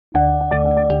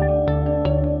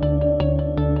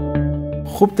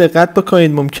خوب دقت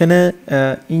بکنید، ممکنه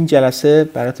این جلسه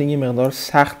براتون یه مقدار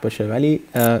سخت باشه، ولی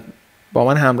با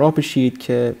من همراه بشید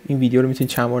که این ویدیو رو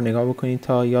میتونید چند بار نگاه بکنید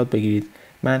تا یاد بگیرید.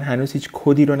 من هنوز هیچ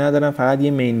کدی رو ندارم، فقط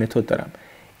یه مین متد دارم.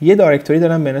 یه دایرکتوری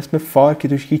دارم به اسم فایل که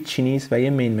توش هیچی نیست و یه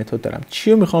مین متد دارم.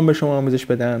 چی رو میخوام به شما آموزش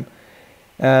بدم؟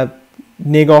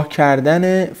 نگاه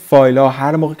کردن فایل ها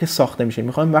هر موقع که ساخته میشه.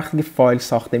 میخوام وقتی که فایل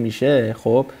ساخته میشه،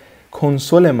 خب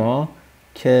کنسول ما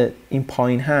که این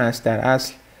پایین هست، در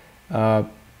اصل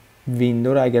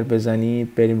ویندو رو اگر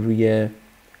بزنید بریم روی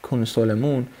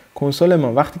کنسول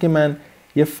ما وقتی که من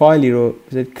یه فایلی رو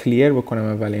کلیر بکنم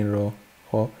اول این رو،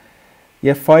 خب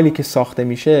یه فایلی که ساخته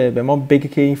میشه به ما بگه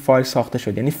که این فایل ساخته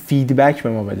شد، یعنی فیدبک به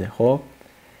ما بده. خب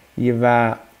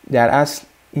و در اصل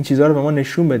این چیزها رو به ما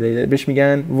نشون بده. بهش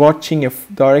میگن watching a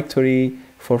directory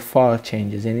for file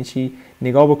changes، یعنی چی؟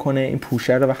 نگاه بکنه این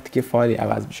پوشه رو وقتی که فایلی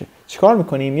عوض میشه. چیکار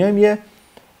میکنیم؟ میایم یه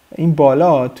این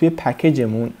بالا توی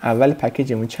پکیجمون، اول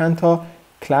پکیجمون چند تا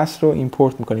کلاس رو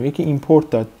ایمپورت میکنیم. یکی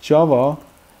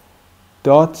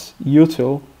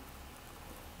import.java.util،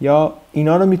 یا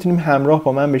اینا رو میتونیم همراه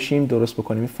با من بشیم درست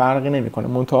بکنیم، فرقی نمیکنه.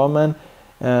 منتها من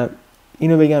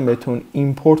اینو بگم بهتون،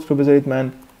 ایمپورت رو بذارید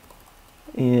من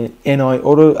NIO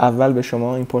رو اول به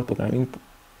شما ایمپورت بکنم.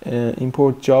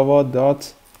 import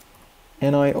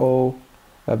java.nio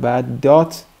و بعد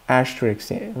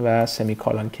asterisk و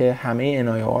سمیکالون که همه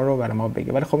NIO ها رو برای ما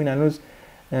بگه. ولی خب این هنوز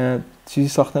چیزی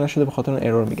ساخته نشده، به خاطر اون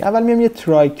ارور میگه. اول میام یه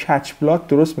ترای کچ بلاک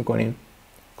درست میکنیم،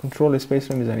 کنترل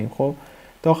اسپیس رو میزنیم. خب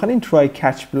داخل این ترای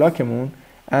کچ بلاکمون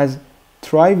از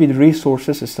try with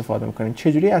resources استفاده میکنیم.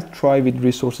 چجوری از try with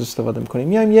resources استفاده میکنیم؟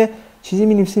 میایم یه چیزی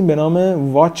مینویسیم به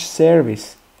نام watch service،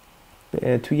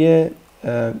 توی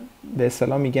به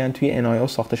اصطلاح میگن توی NIO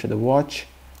ساخته شده watch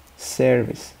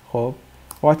service. خب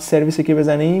watch service که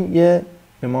بزنیم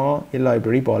به ما یه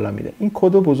لایبرری بالا میده. این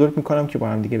کد رو بزرگ میکنم که با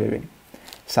هم دیگه ببینیم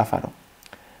صفحه رو.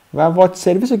 و watch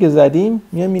service رو که زدیم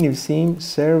میایم مینویسیم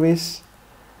service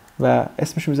و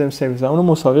اسمش رو میذاریم service و اون رو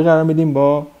مساوی قرار میدیم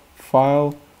با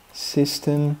file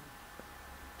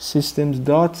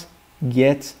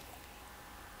systems.get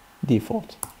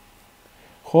default.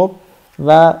 خب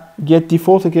و get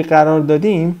default رو که قرار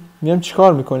دادیم، میام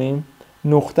چیکار میکنیم؟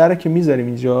 نقطه رو که میذاریم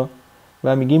اینجا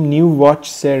و میگیم new watch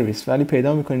service، ولی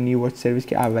پیدا میکنیم new watch service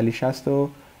که اولیش هست و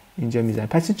اینجا میذاریم.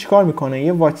 پس چیکار میکنه؟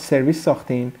 یه watch service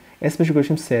ساختیم، اسمش رو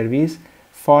گذاشتیم service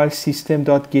file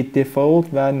system.get default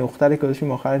و نقطه رو که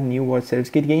گذاشتیم آخر new watch service،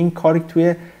 که دیگه این کاری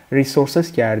توی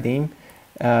resources کردیم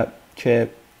که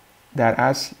در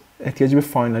اصل احتیاجی به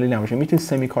فاینالی نباشه. میتونید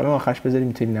سمیکالون آخرش بذارید،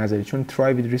 میتونید نذارید، چون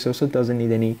try with resources doesn't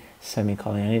need any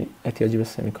semicolon، یعنی احتیاجی به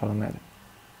سمیکالون نداره.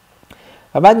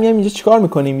 و بعد میایم اینجا چیکار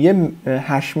میکنیم؟ یه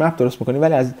هش مپ درست میکنیم،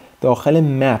 ولی از داخل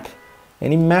مپ،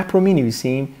 یعنی مپ رو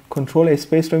مینویسیم، کنترل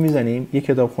اسپیس رو میزنیم، یه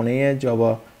کتابخونه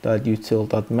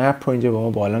java.util.map رو اینجا به ما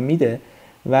بالا میده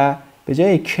و به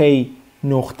جای k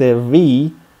نقطه v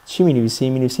چی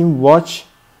مینویسیم؟ مینویسیم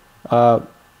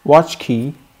watch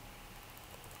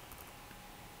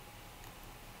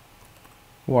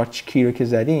key رو که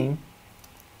زدیم،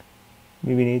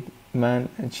 میبینید من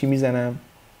چی میزنم؟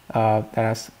 در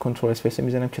از کنترل اسپیس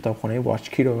میزنم، کتابخونه watch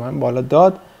key رو به من بالا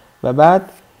داد و بعد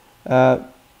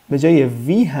به جای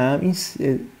وی هم این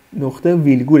نقطه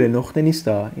ویلگوله، نقطه نیست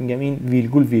اینگم، این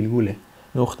ویلگوله،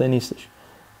 نقطه نیستش.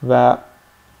 و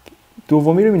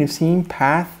دومی رو می‌نویسیم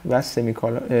path و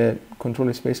سمیکالون، کنترل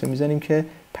اسپیس رو میزنیم که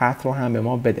path رو هم به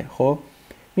ما بده. خب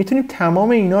میتونیم تمام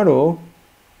اینو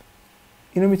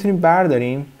میتونیم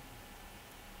برداریم.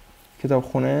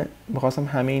 کتابخونه می‌خواستم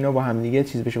همه اینا با هم دیگه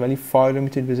چیز بشه، ولی فایل رو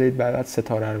میتونید بذارید بعد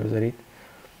ستاره رو بذارید.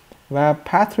 و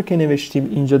path رو که نوشتیم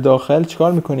اینجا داخل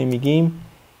چیکار می‌کنیم؟ میگیم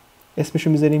اسمش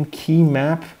رو میذاریم کی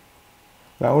مپ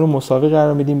و اون رو مساوی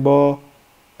قرار میدیم با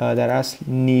در اصل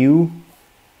نیو،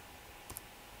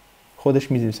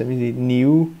 خودش میذاریم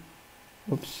نیو،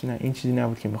 نه این چیزی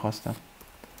نبود که میخواستم،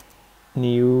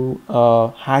 نیو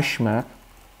هش مپ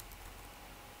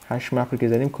رو که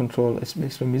زدیم کنترل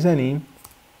اسپیس رو میزنیم،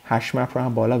 هش مپ رو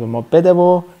هم بالا به ما بده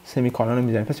و سمیکالون رو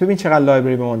میزنیم. پس ببین چقدر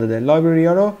لایبرری به ما داده. لایبرری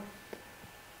ها رو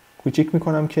کوچیک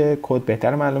میکنم که کد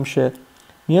بهتر معلوم شه.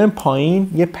 میایم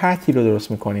پایین یه پتی رو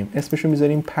درست میکنیم، اسمش رو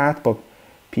میذاریم پت با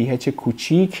ph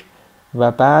کوچیک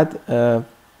و بعد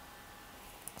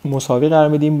مساوی قرار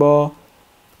میدیم با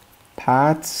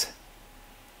پت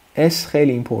s،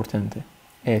 خیلی ایمپورتنته،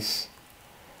 s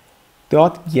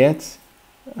 .get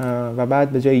و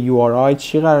بعد به جای URI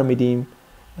چی قرار میدیم؟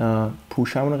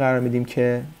 پوشمون رو قرار میدیم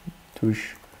که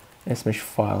توش اسمش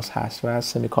فایلز هست و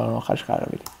سمیکالون آخرش قرار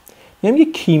میدیم. میایم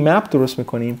یه کی مپ درست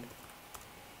میکنیم،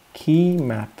 کی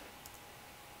مپ،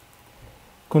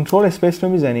 کنترل اسپیس رو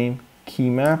میزنیم، کی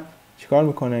مپ چیکار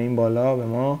میکنه؟ این بالا به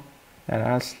ما در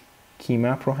اصل کی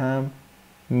مپ رو هم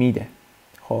میده.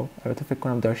 خب البته فکر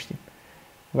کنم داشتیم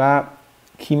و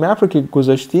کی مپ رو که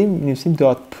گذاشتیم می‌نویسیم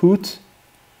 .put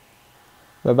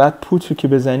و بعد پوت رو که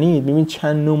بزنید ببینید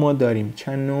چند نوع ما داریم،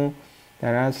 چند نوع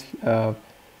در اصل.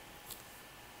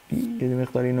 یه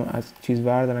مقدار اینو از چیز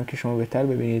بردارم که شما بهتر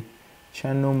ببینید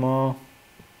چند نوع ما.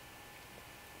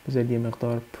 بذارید یه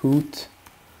مقدار پوت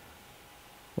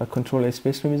و کنترل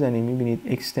اسپیس رو میزنیم،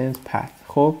 میبینید extend path.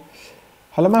 خب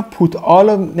حالا من پوت آل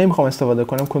رو نمیخوام استفاده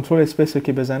کنم، کنترل اسپیس رو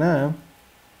که بزنم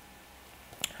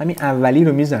همین اولی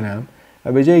رو میزنم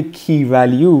و به جای کی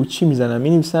ولیو چی میزنم؟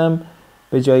 مینویسم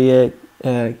به جای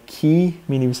کی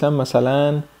مینویسم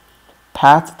مثلا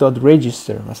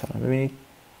path.register مثلا. ببینید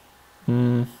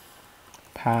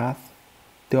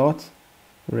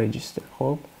path.register.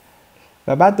 خب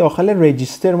و بعد داخل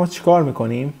رجیستر ما چیکار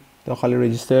میکنیم؟ داخل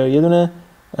رجیستر یه دونه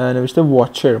نوشته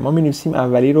واچر، ما مینویسیم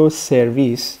اولی رو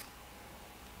سرویس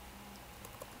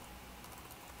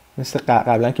مثل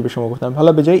قبلا که به شما گفتم.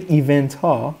 حالا به جای ایونت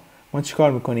ها ما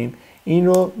چیکار میکنیم؟ این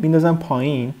رو میندازم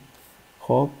پایین.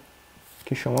 خب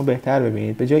که شما بهتر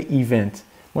ببینید به جای ایونت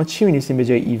ما چی می‌نویسیم؟ به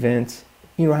جای ایونت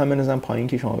این رو هم بندازم پایین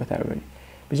که شما بهتر ببینید.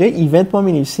 به جای ایونت ما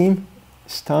می‌نویسیم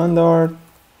standard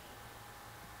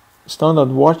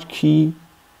watch key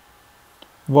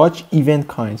watch event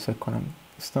kinds فکر کنم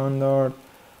standard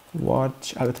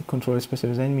watch. البته کنترل اسپیس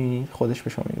بزنید می‌بینید خودش به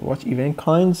شما میگه watch event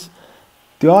kinds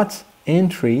dot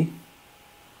entry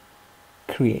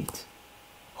create.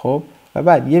 خب و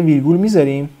بعد یه ویرگول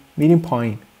میذاریم میریم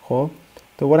پایین. خب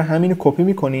دوباره همین رو کپی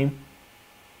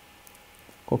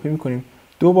میکنیم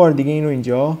دو بار دیگه این رو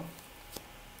اینجا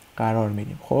قرار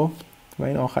میدیم. خب و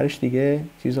این آخرش دیگه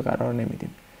چیز رو قرار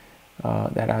نمیدیم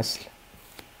در اصل.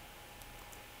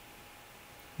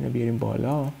 اینو بیاریم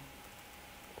بالا،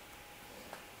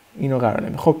 اینو قرار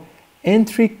نمیدیم. خب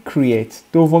entry create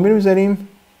دومی رو میذاریم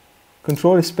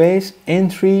control space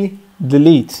entry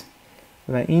delete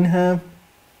و این هم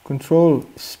control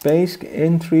space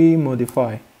entry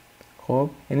modify. خب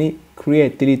یعنی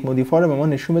create delete modify رو به ما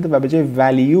نشون بده و به جای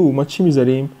value ما چی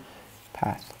میذاریم؟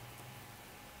 path.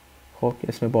 خب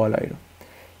اسم بالایی رو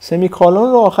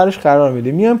سمیکالون رو آخرش قرار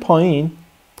میدیم. میایم پایین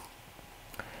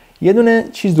یه دونه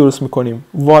چیز درست میکنیم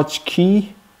watch key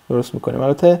درست میکنیم.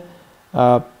 البته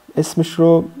اسمش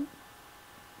رو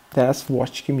در اصل watch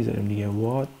key میذاریم دیگه.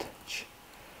 watch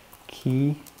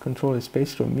key control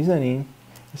space رو میزنیم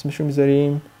اسمش رو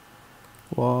میذاریم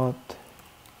watch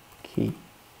key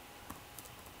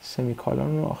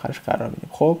سمیکالون رو آخرش قرار میدیم.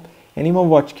 خب یعنی ما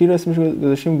واچ کی رو اسمش رو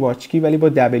گذاشتیم واچ کی ولی با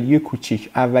دبلیو کوچیک.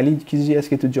 اولی چیزی است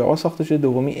که تو جاوا ساخته شده،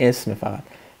 دومی اسم فقط.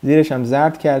 زیرش هم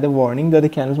زرد کرده وارنینگ داده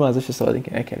که هنوز ما ازش استفاده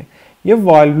نکردیم. یه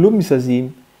وایل لوپ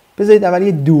میسازیم. بذارید اول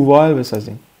یه دو وایل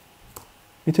بسازیم.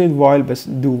 میتونید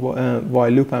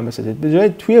وایل لوپ هم بسازید. به جای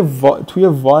توی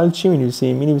وایل چی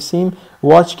می‌نویسیم؟ می‌نویسیم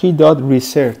watch key dot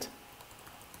reset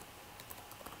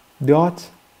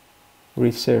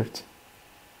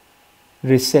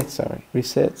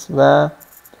و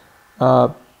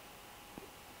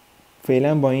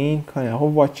فعلا با این کانه. خب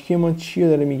واچ کی ما چی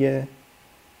داره میگه؟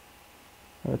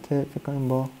 البته فکر کنم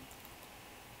با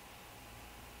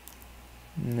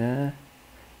نه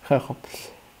خیلی خب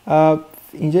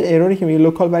اینجا اروری که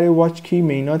میگه local برای watch key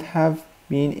may not have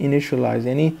been initialized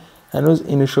یعنی هنوز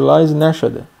initialize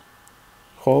نشده.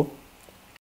 خب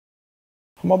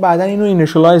ما بعدا اینو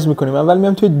initialize میکنیم. اول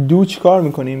میام توی دو چیکار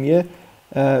میکنیم؟ یه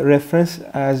رفرنس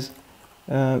از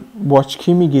watch key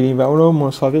میگیریم و اون رو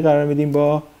مساوی قرار میدیم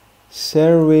با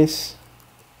service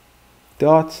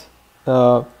dot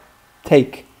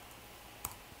take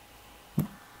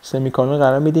سمیکالون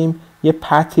قرار میدیم. یه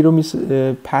پتی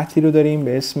رو داریم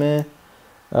به اسم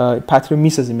پتی رو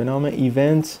میسازیم به نام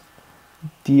event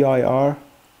dir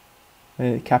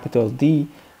capital D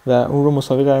و اون رو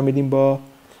مساوی قرار میدیم با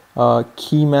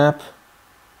key map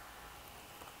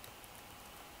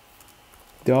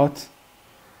dot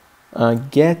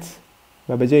get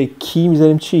و به جای key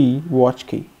میذاریم چی؟ watch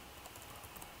key.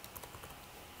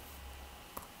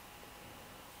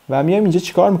 و میایم اینجا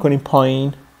چیکار میکنیم؟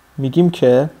 پایین میگیم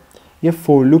که یه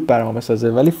فور لوپ برای ما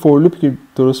بسازه، ولی فور لوپی که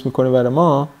درست میکنه برای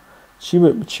ما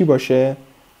چی باشه؟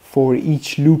 for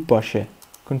each loop باشه.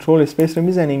 کنترل اسپیس رو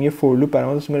میزنیم یه فور لوپ برای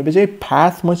ما درست میکنه. به جای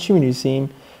path ما چی مینویسیم؟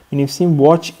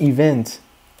 مینویسیم watch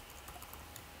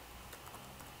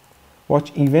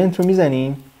event رو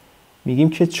میزنیم میگیم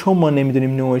که چون ما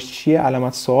نمیدونیم نوعش چیه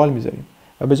علامت سوال میذاریم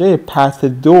و به جای path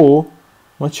 2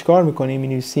 ما چیکار میکنیم؟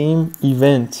 مینویسیم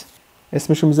event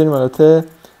اسمش رو میذاریم البته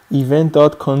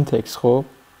event.context. خب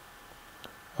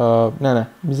نه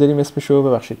میذاریم اسمش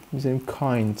رو میذاریم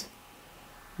kind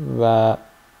و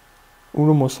اون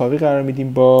رو مساوی قرار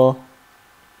میدیم با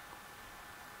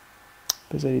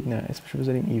بذارید نه اسمشو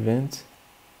بذاریم ایونت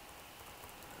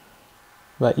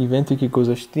و ایونتی که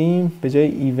گذاشتیم به جای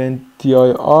ایونت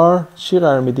dir چی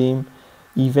قرار میدیم؟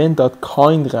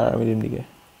 event.kind قرار میدیم دیگه.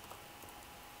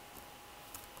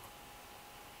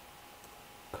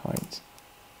 kind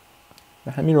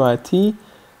به همین راحتی.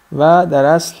 و در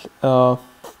اصل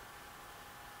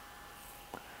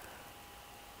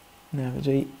نه به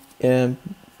جای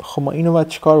خب ما اینو باید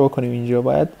چیکار بکنیم اینجا؟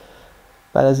 باید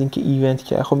بعد از اینکه ایونت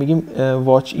که خب میگیم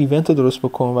واچ ایونت رو درست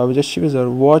بکن و به جای چی بذار؟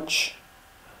 واچ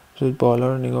بالا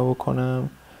رو نگاه بکنم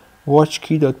watch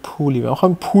key dot pool event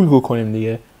میخوایم پول بکنیم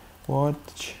دیگه.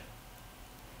 watch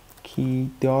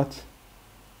key dot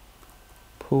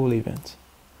pool event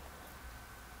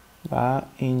و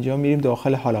اینجا میریم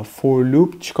داخل. حالا for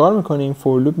loop چیکار میکنیم؟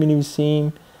 for loop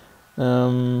مینویسیم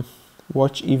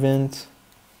watch event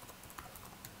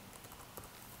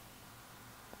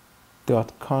dot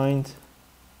kind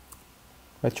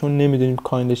و چون نمیدونیم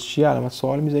کایندش چیه علامت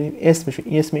سوال میذاریم.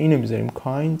 اسم اینو میذاریم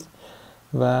kind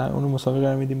و اونو مساوی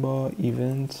قرار میدیم با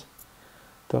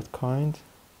event.kind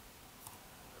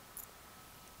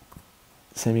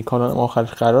سمیکالون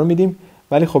آخرش قرار میدیم.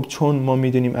 ولی خب چون ما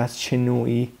میدونیم از چه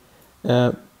نوعی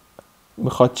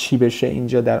میخواد چی بشه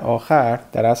اینجا در آخر،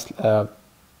 در اصل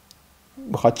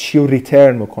میخواد چی رو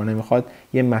ریترن بکنه، میخواد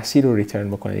یه مسیر رو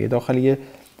ریترن بکنه دیگه. داخل یه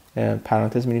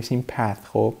پرانتز مینویسیم path.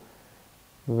 خب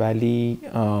ولی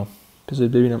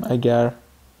بذارید ببینم اگر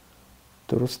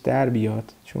درست در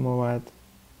بیاد، چون ما باید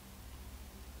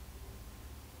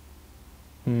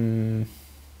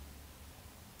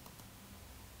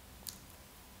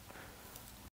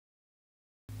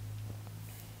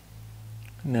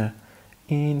نه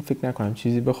این فکر نکنم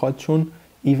چیزی بخواد، چون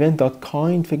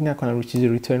event.kind فکر نکنم روی چیزی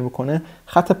ریترن بکنه.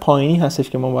 خط پایینی هستش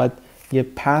که ما باید یه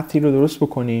پثی رو درست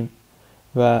بکنیم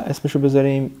و اسمشو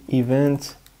بذاریم event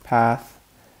path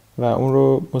و اون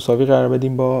رو مساوی قرار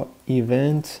بدیم با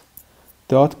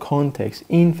event.context.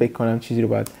 این فکر کنم چیزی رو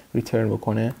باید ریترن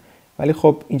بکنه. ولی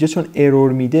خب اینجا چون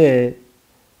ارور میده،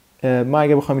 ما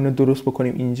اگه بخوایم اینو درست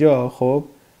بکنیم اینجا، خب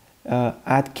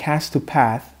add cast to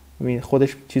path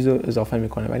خودش چیز رو اضافه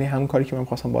میکنه، ولی همون کاری که من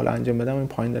خواستم بالا انجام بدم این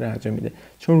پایین داره انجام میده،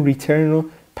 چون ریترن رو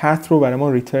path رو برای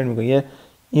ما ریترن میکنه.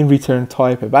 این ریترن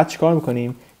تایپه. بعد چیکار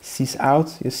میکنیم؟ sys out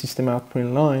یا system out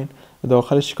print line و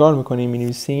داخلش چیکار میکنیم؟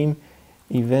 مینویسیم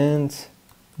event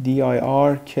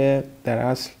dir که در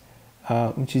اصل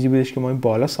اون چیزی بودش که ما این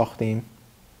بالا ساختیم.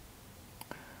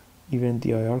 event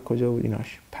dir کجا بود؟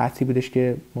 ایناش پثی بودش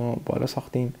که ما بالا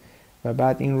ساختیم و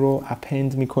بعد این رو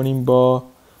append میکنیم با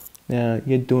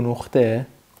یه دو نقطه،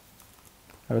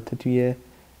 البته توی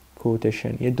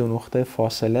کوتیشن یه دو نقطه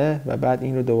فاصله و بعد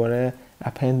این رو دوباره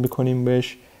append میکنیم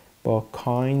بهش با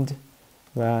kind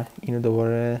و این رو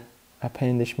دوباره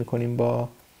appendش میکنیم با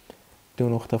دو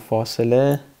نقطه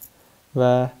فاصله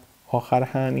و آخر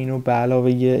هم اینو به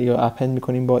علاوه یا append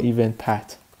میکنیم با event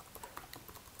path.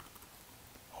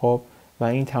 خب و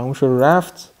این تموم شد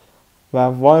رفت و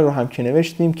وای رو هم که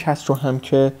نوشتیم، کس رو هم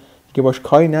که دیگه باش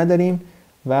کاری نداریم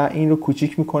و این رو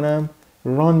کوچیک میکنم،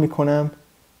 ران میکنم.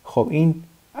 خب این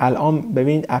الان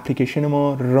ببینید اپلیکیشن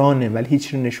ما رانه ولی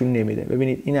هیچ رو نشون نمیده.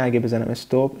 ببینید این اگه بزنم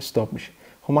استاپ میشه.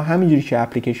 خب ما همینجوری که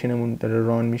اپلیکیشنمون داره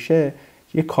ران میشه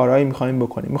یه کارهایی میخوایم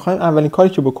بکنیم. میخوایم اولین کاری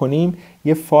که بکنیم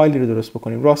یه فایلی رو درست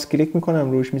بکنیم. راست کلیک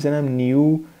میکنم روش، میزنم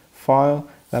نیو فایل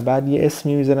و بعد یه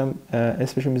اسمی میذارم،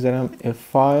 اسمشو میذارم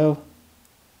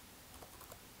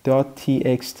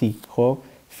file.txt. خب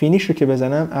فینیش رو که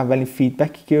بزنم، اولین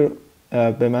فیدبکی که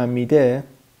به من میده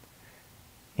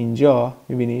اینجا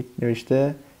میبینید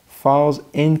نوشته files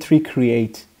entry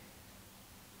create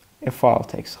a file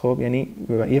text. خب یعنی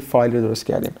یه فایل رو درست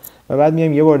کردیم و بعد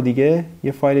میایم یه بار دیگه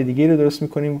یه فایل دیگه رو درست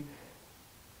میکنیم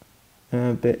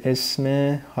به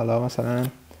اسم حالا مثلا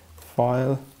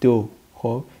فایل 2.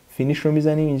 خب فینیش رو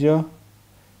میزنیم اینجا،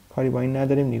 کاری با این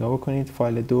نداریم. نگاه بکنید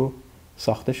فایل 2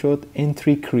 ساخته شد.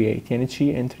 entry create یعنی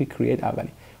چی؟ entry create اولی.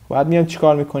 بعد میایم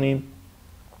چیکار میکنیم؟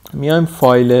 میایم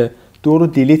فایل 2 رو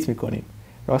دیلیت میکنیم.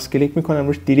 راست کلیک میکنم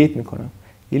روش دیلیت میکنم.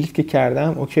 دیلیت که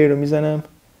کردم اوکی رو میزنم.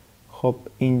 خب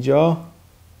اینجا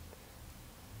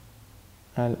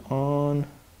الان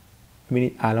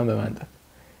ببینید الان به من داد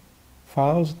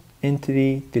files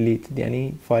entry delete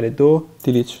یعنی فایل 2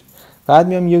 دیلیت شد. بعد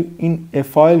میام این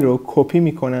فایل رو کپی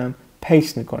میکنم،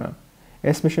 پیست میکنم،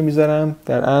 اسمشو میذارم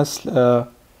در اصل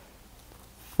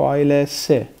فایل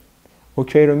 3.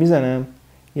 اوکی رو میزنم.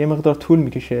 یه مقدار طول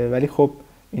میکشه ولی خب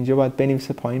اینجا باید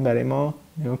بنویسه پایین برای ما.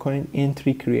 نگاه کنید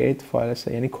entry create فایل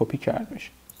 3 یعنی کپی کرد میشه.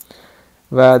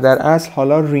 و در اصل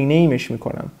حالا رینیمش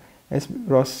میکنم.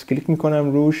 راست کلیک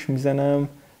میکنم روش، میزنم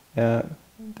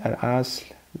در اصل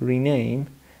رینیم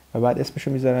و بعد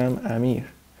اسمشو میذارم امیر.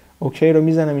 اوکی رو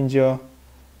میزنم اینجا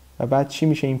و بعد چی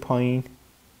میشه این پایین؟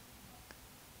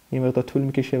 این مقدار طول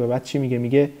میکشه و بعد چی میگه؟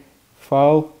 میگه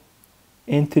فایل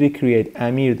entry create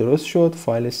امیر درست شد،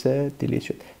 فایل 3 دیلیت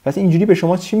شد. پس اینجوری به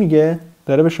شما چی میگه؟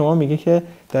 داره به شما میگه که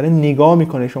داره نگاه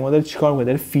میکنه شما داره چیکار میکنه،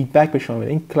 داره فیدبک به شما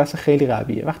میده. این کلاس خیلی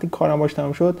قویه. وقتی کارم باش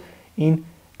تمام شد این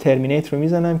ترمینیت رو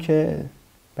میزنم که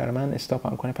برای من استاپ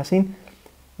هم کنه. پس این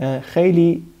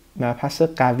خیلی مبحث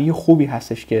قوی خوبی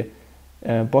هستش که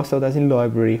با استفاده از این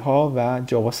لایبرری ها و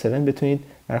جاوا 7 بتونید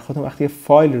برای خودتون وقتی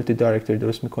فایل رو تو دایرکتوری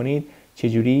درست میکنید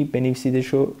چجوری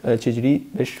بنویسیدش و چجوری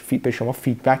به شما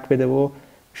فیدبک بده و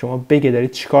شما بگه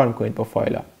دارید چیکار میکنید با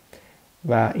فایل ها.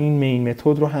 و این مین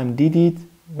متد رو هم دیدید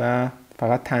و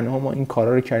فقط تنها ما این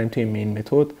کارا رو کردیم توی مین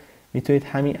متد. میتونید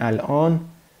همین الان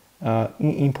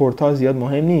این ایمپورت ها زیاد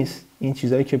مهم نیست، این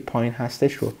چیزایی که پایین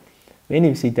هستش رو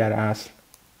بنویسید در اصل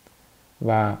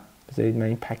و بذارید من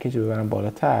این پکیج رو ببرم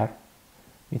بالاتر.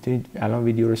 میتونید الان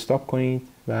ویدیو رو استاپ کنید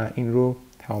و این رو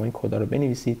تمام این کدا رو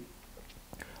بنویسید.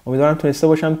 امیدوارم تونسته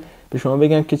باشم به شما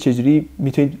بگم که چجوری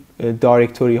میتونید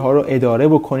دایرکتوری ها رو اداره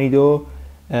بکنید و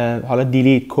حالا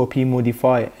دیلیت، کپی،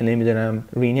 مودیفای، نمیدونم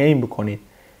رینیم بکنید.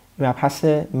 مبحث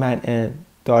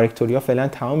دایرکتوری ها فعلا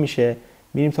تمام میشه،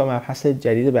 میریم تا مبحث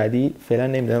جدید بعدی. فعلا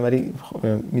نمیدونم ولی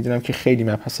میدونم که خیلی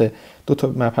مبحث 2 تا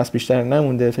مبحث بیشتر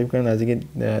نمونده، فکر کنم نزدیک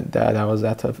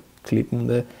 10-12 تا کلیپ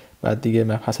مونده، بعد دیگه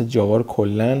مبحث جاوا رو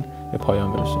کلا به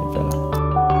پایان برسونیم فعلا.